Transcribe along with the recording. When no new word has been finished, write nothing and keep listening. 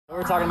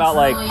talking about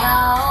like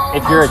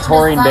if you're a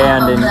touring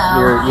band and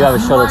you have a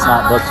show that's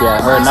not booked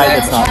yet, or a night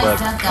that's not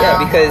booked.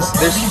 Yeah, because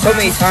there's so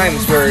many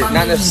times where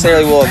not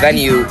necessarily will a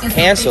venue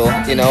cancel,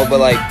 but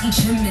like,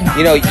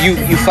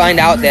 you find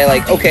out that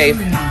like, okay,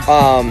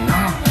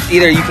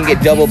 either you can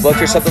get double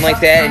booked or something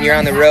like that, and you're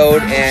on the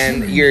road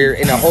and you're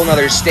in a whole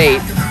nother state,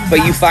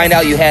 but you find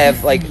out you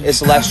have like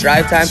it's less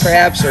drive time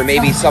perhaps, or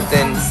maybe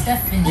something.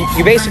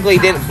 You basically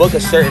didn't book a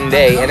certain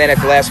day, and then at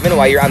the last minute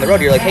while you're on the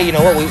road, you're like, hey, you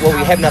know what? We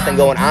have nothing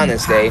going on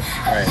this day.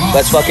 Right.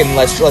 Let's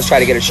try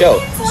to get a show.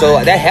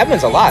 So that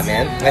happens a lot,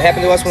 man. That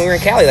happened to us when we were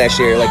in Cali last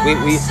year. Like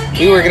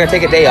we were gonna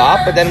take a day off,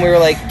 but then we were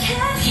like,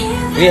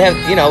 we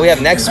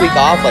have next week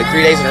off, like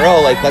 3 days in a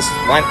row. Like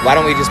why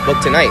don't we just book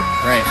tonight?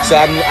 Right. So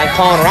I'm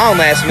calling around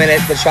last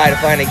minute to try to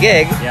find a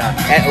gig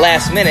at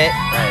last minute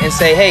and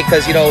say, hey,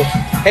 because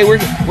hey, we're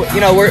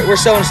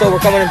so and so, we're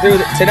coming through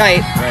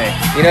tonight. Right.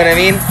 You know what I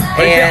mean?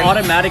 But if it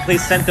automatically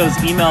sent those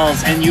emails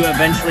and you had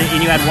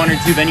one or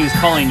two venues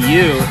calling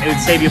you, it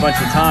would save you a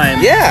bunch of time.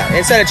 Yeah.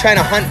 Instead of trying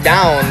to hunt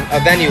down a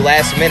venue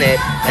last minute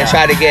and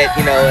try to get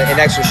an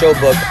extra show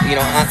book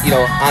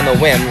on the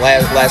whim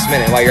last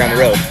minute while you're on the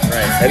road.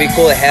 Right. That'd be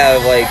cool to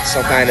have like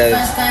some kind of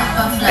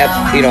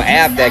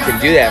app that can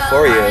do that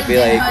for you. It'd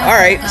be like, all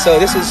right, so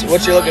this is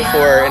what you're looking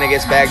for, and it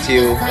gets back to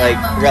you like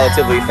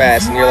relatively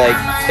fast, and you're like,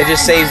 it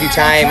just saves you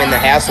time and the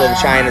hassle of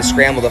trying to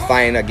scramble to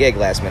find a gig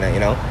last minute.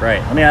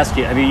 Right. Let me ask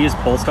you, have you used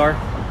Polestar?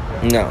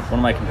 No. One of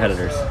my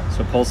competitors.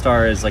 So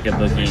Polestar is like a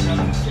booking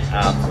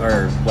app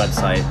or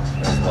website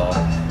as well.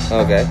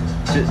 Okay.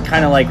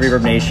 Kind of like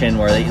Reverb Nation,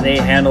 where they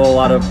handle a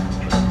lot of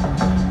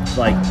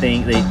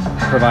they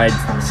provide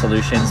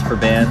solutions for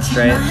bands,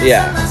 right?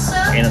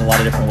 Yeah. In a lot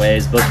of different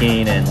ways,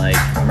 booking and like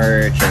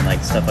merch and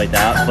like stuff like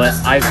that. But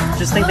I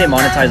just think they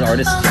monetize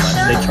artists too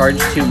much. They charge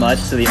too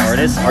much to the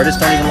artists. Artists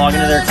don't even log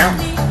into their account.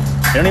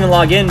 They don't even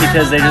log in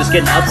because they're just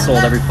getting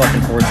upsold every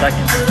fucking 4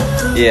 seconds.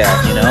 Yeah.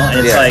 And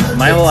it's like,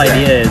 my whole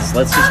idea is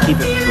let's just keep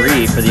it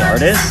free for the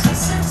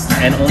artists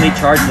and only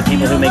charge the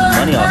people who make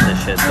money off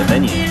this shit, the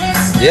venue.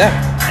 Yeah.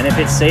 And if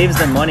it saves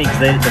them money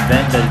because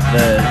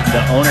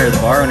the owner, the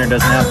bar owner,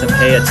 doesn't have to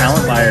pay a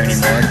talent buyer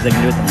anymore because they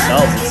can do it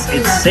themselves,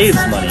 it saves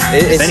money,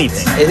 if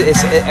anything.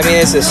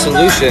 It's a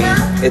solution.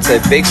 It's a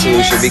big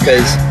solution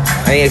because,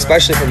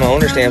 especially from an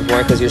owner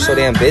standpoint, because you're so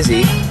damn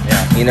busy. Yeah.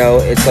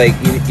 It's like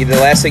the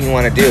last thing you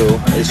want to do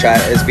is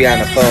be on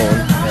the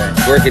phone,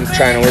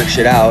 trying to work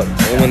shit out.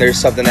 And when there's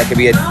something that could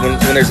be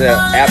when there's an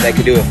app that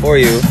could do it for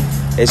you,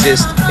 it's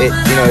just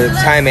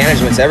time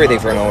management's everything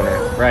for an owner.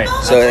 Right.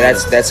 So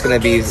that's going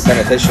to be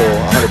beneficial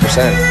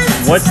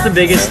 100%. What's the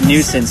biggest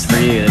nuisance for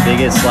you? The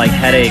biggest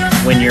headache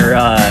when you're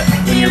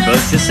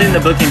booked? Just in the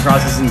booking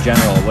process in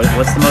general.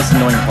 What's the most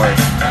annoying part?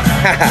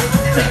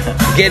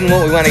 Getting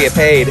what we want to get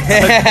paid.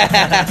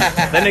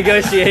 The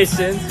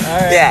negotiations. All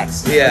right. Yeah.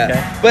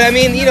 Okay. But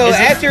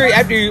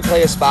after you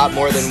play a spot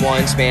more than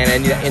once, man,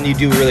 and you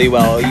do really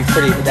well,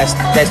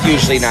 that's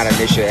usually not an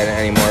issue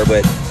anymore.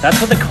 But that's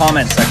what the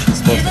comment section's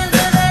supposed to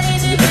fix.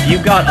 If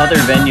you've got other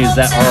venues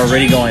that are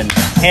already going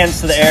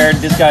hands to the air,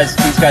 these guys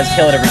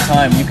kill it every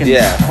time, you can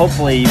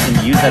hopefully you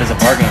can use that as a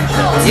bargaining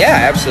chip.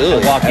 Yeah,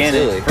 absolutely. Walk in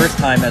first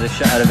time at a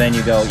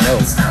venue, go, yo.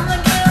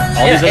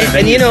 All these other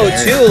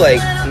venues too,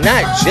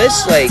 not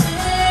just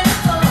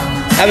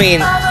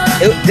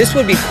this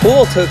would be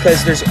cool too,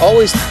 because there's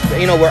always,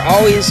 we're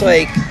always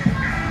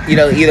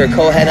either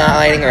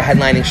co-headlining or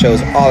headlining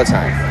shows all the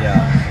time.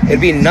 Yeah.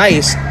 It'd be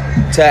nice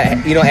to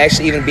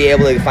actually even be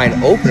able to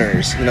find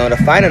openers, to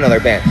find another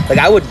band.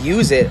 I would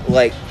use it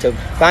to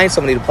find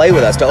somebody to play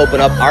with us to open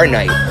up our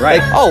night.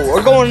 Right.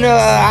 We're going to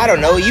I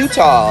don't know,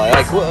 Utah.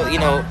 We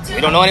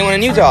don't know anyone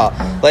in Utah.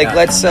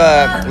 Let's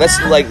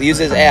use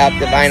this app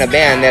to find a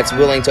band that's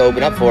willing to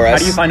open up for us. How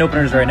do you find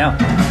openers right now?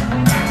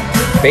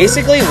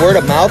 Basically word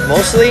of mouth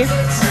mostly,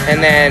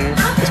 and then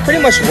it's pretty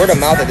much word of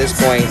mouth at this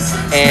point.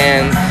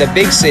 And the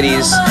big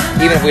cities,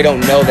 even if we don't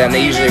know them,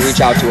 they usually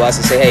reach out to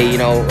us and say, hey,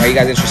 are you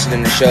guys interested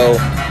in the show?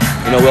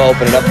 We'll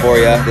open it up for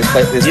you.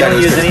 You don't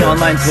use any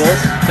online tools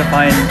to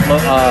find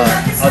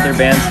other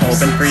bands to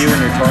open for you when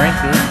you're touring?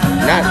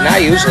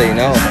 Not usually,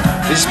 no.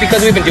 It's just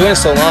because we've been doing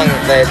it so long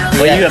that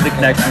you have the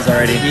connections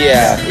already.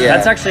 Yeah.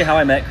 That's actually how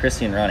I met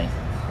Christy and Ronnie.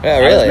 Yeah,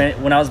 really?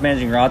 When I was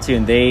managing Ratu,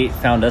 and they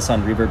found us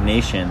on Reverb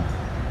Nation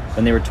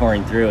when they were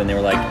touring through, and they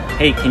were like,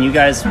 hey, can you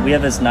guys, we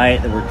have this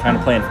night that we're trying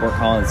to play in Fort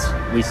Collins.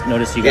 We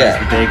noticed you guys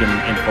were big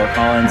in Fort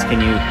Collins.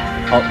 Can you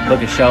help book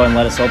a show and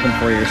let us open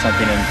for you or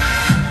something? And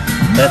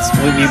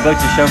we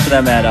booked a show for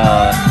them at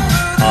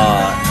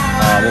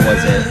what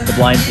was it? The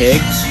Blind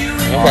Pig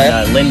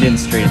on Linden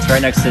Street. It's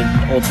right next to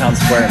Old Town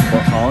Square in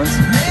Fort Collins.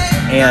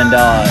 And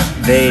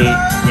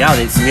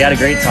we had a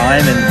great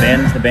time,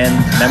 and the band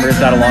members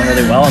got along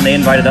really well, and they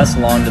invited us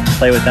along to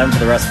play with them for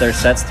the rest of their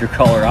sets through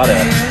Colorado.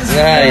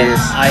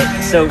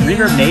 Nice. So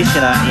Reverb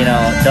Nation,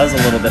 does a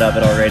little bit of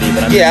it already,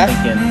 but I'm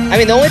just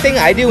thinking. The only thing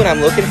I do when I'm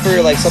looking for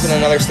something in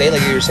another state,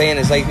 like you were saying,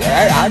 is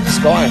I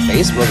just go on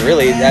Facebook.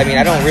 Really,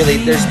 I don't really.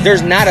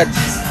 There's not a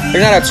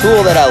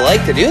tool that I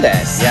like to do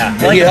that. Yeah,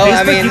 Facebook,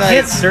 you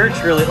can't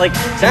search really.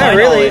 Not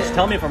really. Knowledge,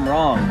 tell me if I'm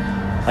wrong.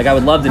 Like I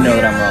would love to know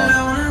that I'm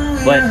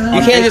wrong, but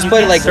You can't just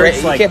put like search,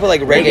 you can't put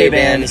like reggae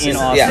bands in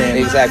Austin. Yeah,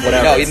 exactly.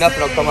 Whatever. No,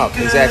 nothing will come up.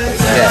 Exactly.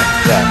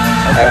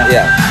 Okay.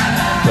 Yeah.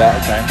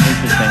 Okay,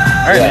 interesting.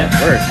 All right, Yeah.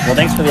 man. Word. Well,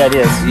 thanks for the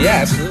ideas.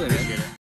 Yeah, absolutely.